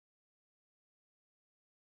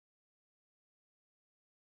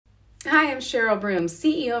Hi, I'm Cheryl Broom,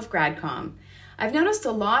 CEO of GradCom. I've noticed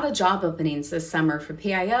a lot of job openings this summer for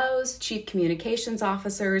PIOs, Chief Communications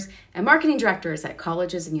Officers, and Marketing Directors at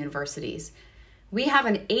colleges and universities. We have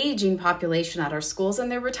an aging population at our schools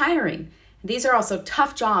and they're retiring. These are also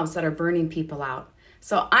tough jobs that are burning people out.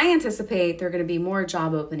 So I anticipate there are going to be more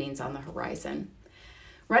job openings on the horizon.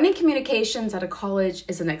 Running communications at a college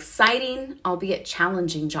is an exciting, albeit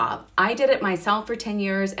challenging job. I did it myself for 10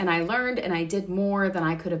 years and I learned and I did more than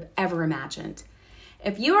I could have ever imagined.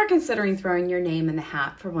 If you are considering throwing your name in the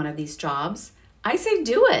hat for one of these jobs, I say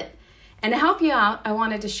do it. And to help you out, I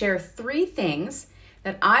wanted to share 3 things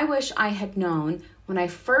that I wish I had known when I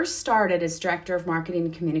first started as Director of Marketing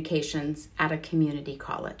and Communications at a community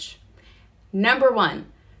college. Number 1,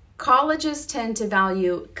 colleges tend to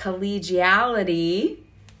value collegiality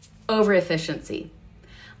over efficiency.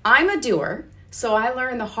 I'm a doer, so I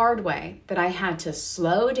learned the hard way that I had to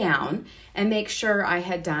slow down and make sure I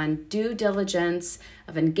had done due diligence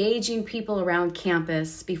of engaging people around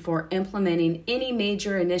campus before implementing any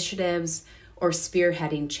major initiatives or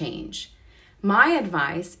spearheading change. My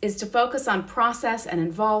advice is to focus on process and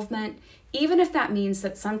involvement, even if that means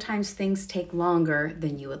that sometimes things take longer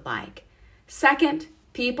than you would like. Second,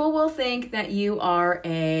 people will think that you are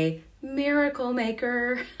a miracle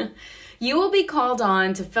maker. You will be called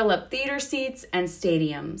on to fill up theater seats and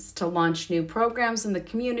stadiums, to launch new programs in the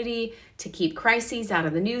community, to keep crises out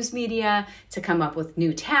of the news media, to come up with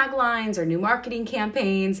new taglines or new marketing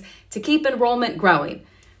campaigns, to keep enrollment growing.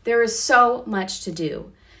 There is so much to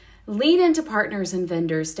do. Lean into partners and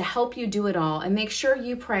vendors to help you do it all and make sure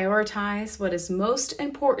you prioritize what is most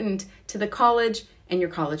important to the college and your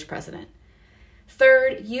college president.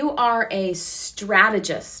 Third, you are a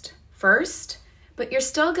strategist first, but you're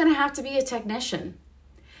still going to have to be a technician.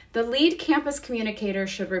 The lead campus communicator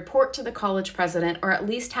should report to the college president or at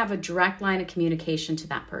least have a direct line of communication to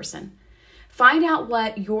that person. Find out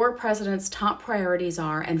what your president's top priorities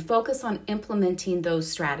are and focus on implementing those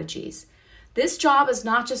strategies. This job is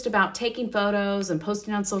not just about taking photos and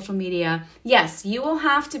posting on social media. Yes, you will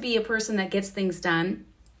have to be a person that gets things done,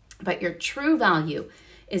 but your true value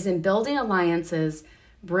is in building alliances,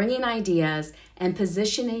 bringing ideas, and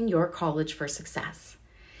positioning your college for success.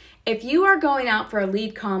 If you are going out for a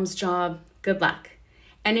lead comms job, good luck.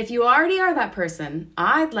 And if you already are that person,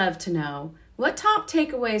 I'd love to know what top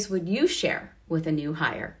takeaways would you share with a new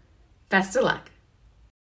hire. Best of luck.